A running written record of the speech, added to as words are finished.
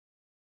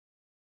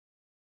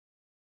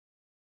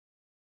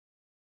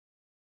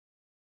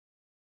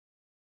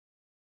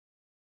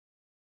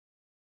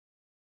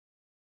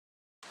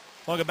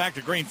Welcome back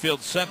to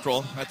Greenfield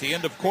Central. At the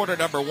end of quarter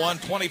number one,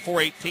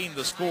 24-18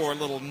 the score. A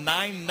little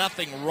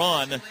 9-0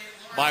 run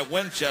by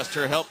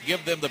Winchester helped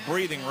give them the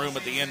breathing room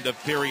at the end of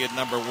period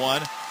number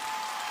one.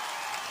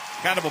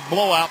 Kind of a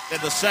blowout in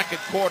the second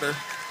quarter.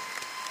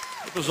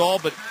 It was all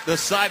but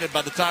decided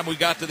by the time we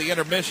got to the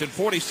intermission.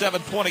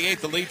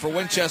 47-28 the lead for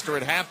Winchester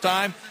at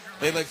halftime.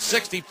 They led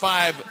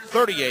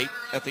 65-38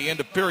 at the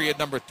end of period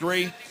number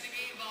three.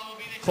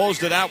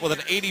 Closed it out with an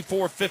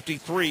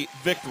 84-53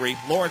 victory.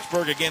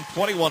 Lawrenceburg again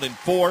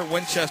 21-4.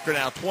 Winchester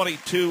now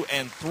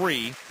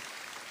 22-3.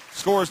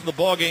 Scores in the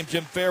ballgame: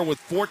 Jim Fair with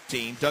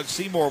 14, Doug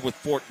Seymour with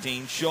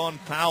 14, Sean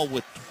Powell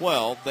with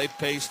 12. They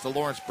paced the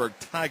Lawrenceburg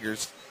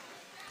Tigers.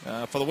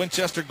 For the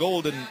Winchester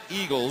Golden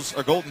Eagles,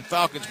 or Golden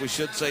Falcons, we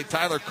should say,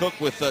 Tyler Cook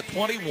with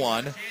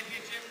 21,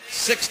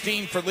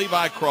 16 for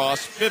Levi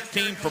Cross,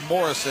 15 for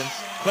Morrison,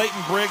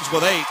 Clayton Briggs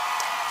with 8.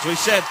 So he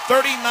said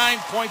 39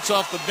 points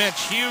off the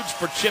bench, huge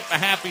for Chip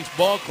Mahaffey's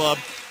ball club.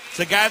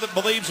 It's a guy that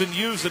believes in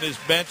using his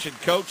bench, and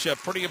coach, a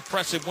pretty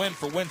impressive win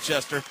for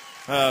Winchester.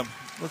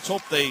 Let's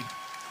hope they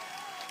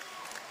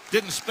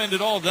didn't spend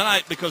it all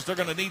tonight, because they're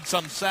going to need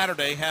some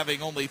Saturday,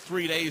 having only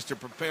 3 days to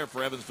prepare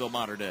for Evansville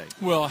Mater Dei.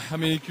 Well, I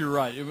mean, you're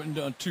right. It went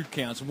on 2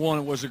 counts. One,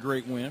 it was a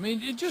great win. I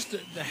mean, it just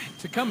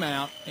to come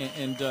out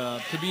and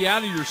to be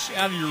out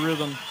of your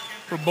rhythm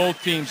for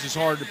both teams is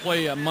hard. To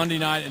play a Monday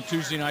night and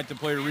Tuesday night to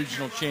play a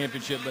regional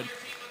championship, but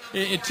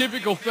in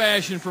typical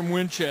fashion from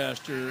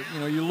Winchester,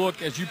 you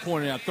look, as you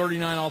pointed out,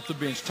 39 off the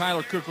bench.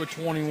 Tyler Cook with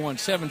 21,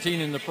 17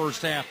 in the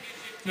first half.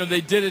 They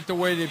did it the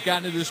way they've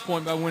gotten to this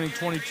point by winning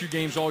 22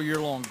 games all year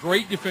long.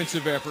 Great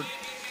defensive effort,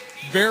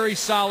 very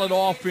solid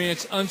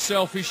offense,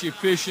 unselfish,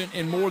 efficient,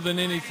 and more than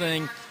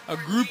anything, a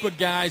group of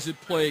guys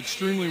that play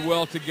extremely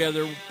well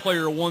together,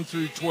 player 1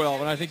 through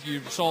 12. And I think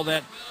you saw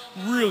that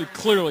really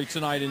clearly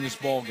tonight in this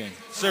ball game.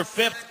 It's their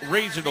 5th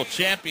regional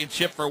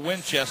championship for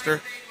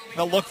Winchester.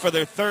 They'll look for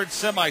their 3rd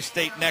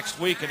semi-state next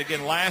week. And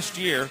again, last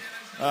year,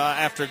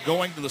 after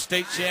going to the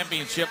state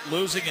championship,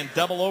 losing in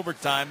double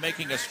overtime,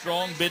 making a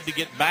strong bid to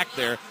get back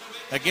there.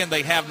 Again,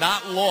 they have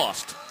not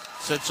lost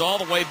since all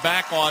the way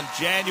back on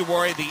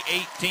January the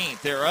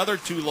 18th. Their other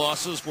 2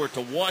 losses were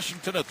to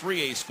Washington, a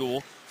 3A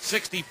school,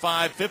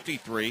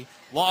 65-53.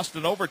 Lost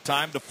in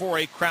overtime to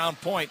 4A Crown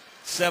Point,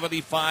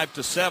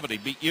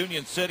 75-70. Beat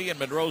Union City and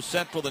Monroe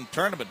Central in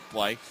tournament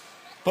play.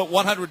 Put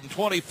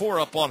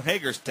 124 up on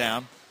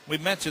Hagerstown. We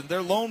mentioned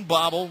their lone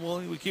bobble. Well,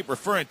 we keep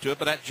referring to it,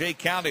 but at Jay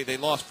County, they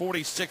lost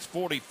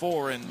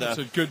 46-44. And it's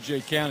a good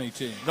Jay County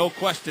team. No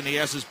question, he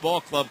has his ball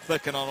club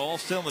clicking on all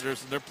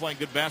cylinders, and they're playing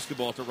good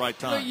basketball at the right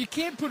time. Well, you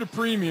can't put a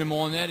premium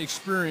on that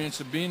experience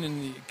of being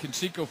in the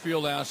Conseco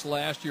Fieldhouse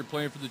last year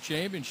playing for the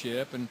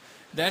championship, and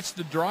that's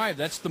the drive.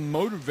 That's the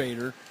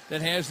motivator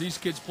that has these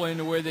kids playing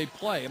the way they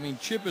play. I mean,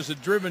 Chip is a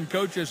driven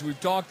coach, as we've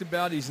talked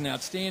about. He's an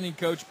outstanding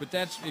coach, but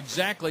that's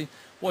exactly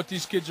what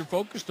these kids are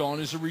focused on,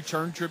 is a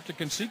return trip to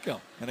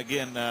Conseco. And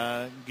again,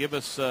 give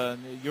us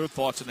your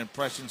thoughts and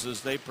impressions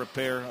as they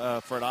prepare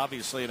for it,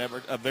 obviously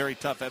a very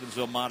tough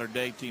Evansville Mater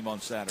Dei team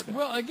on Saturday.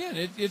 Well,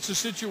 again, it's a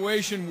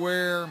situation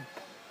where,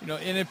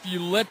 and if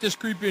you let this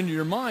creep into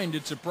your mind,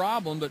 it's a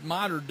problem, but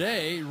Mater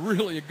Dei,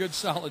 really a good,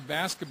 solid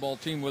basketball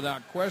team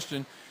without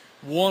question.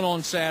 One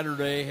on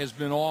Saturday, has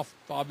been off,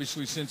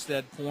 obviously, since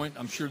that point.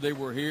 I'm sure they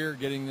were here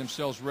getting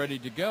themselves ready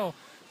to go.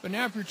 But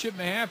now if you're Chip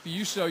Mahaffey,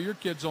 you sell your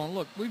kids on,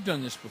 look, we've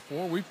done this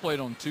before. We've played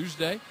on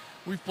Tuesday.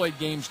 We've played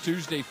games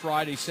Tuesday,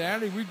 Friday,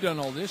 Saturday. We've done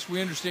all this.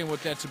 We understand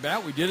what that's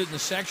about. We did it in the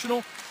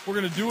sectional. We're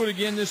going to do it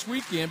again this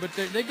weekend. But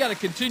they've got to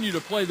continue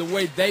to play the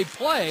way they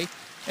play,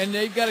 and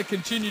they've got to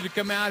continue to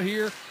come out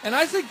here. And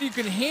I think you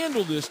can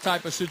handle this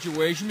type of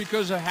situation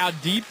because of how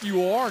deep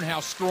you are and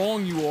how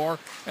strong you are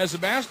as a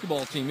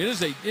basketball team. It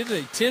is a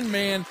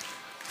 10-man,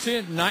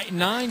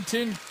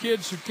 10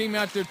 kids who came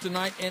out there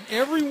tonight, and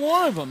every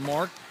one of them,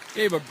 Mark,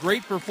 gave a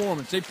great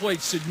performance. They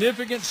played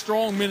significant,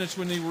 strong minutes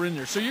when they were in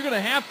there. So you're going to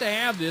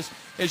have this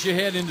as you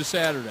head into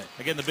Saturday.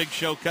 Again, the big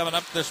show coming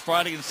up this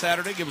Friday and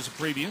Saturday. Give us a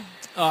preview.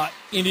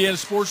 Indiana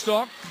Sports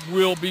Talk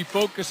will be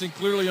focusing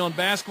clearly on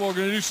basketball. We're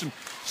going to do some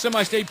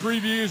semi-state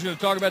previews. We're going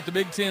to talk about the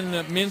Big Ten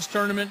men's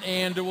tournament,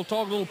 and we'll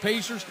talk a little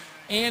Pacers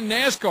and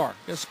NASCAR. Got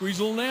to squeeze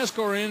a little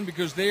NASCAR in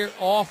because they're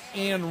off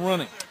and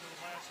running.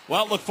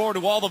 Well, look forward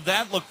to all of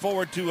that. Look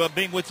forward to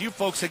being with you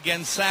folks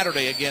again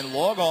Saturday. Again,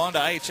 log on to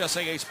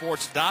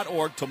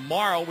IHSAAsports.org.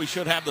 Tomorrow we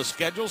should have the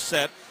schedule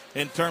set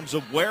in terms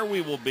of where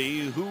we will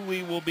be, who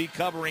we will be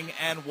covering,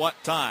 and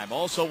what time.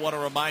 Also want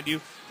to remind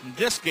you,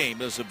 this game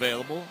is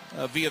available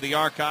via the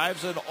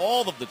archives and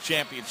all of the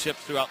championships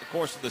throughout the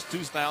course of this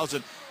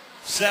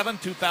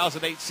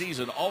 2007-2008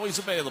 season, always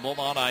available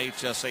on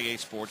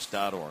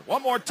IHSAAsports.org.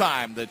 One more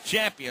time, the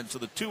champions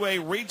of the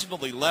 2A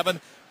Regional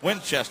 11,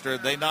 Winchester,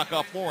 they knock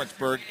off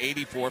Lawrenceburg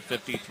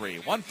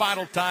 84-53. One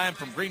final time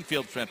from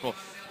Greenfield Central,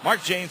 Mark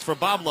Jaynes for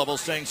Bob Lovell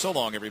saying so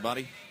long,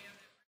 everybody.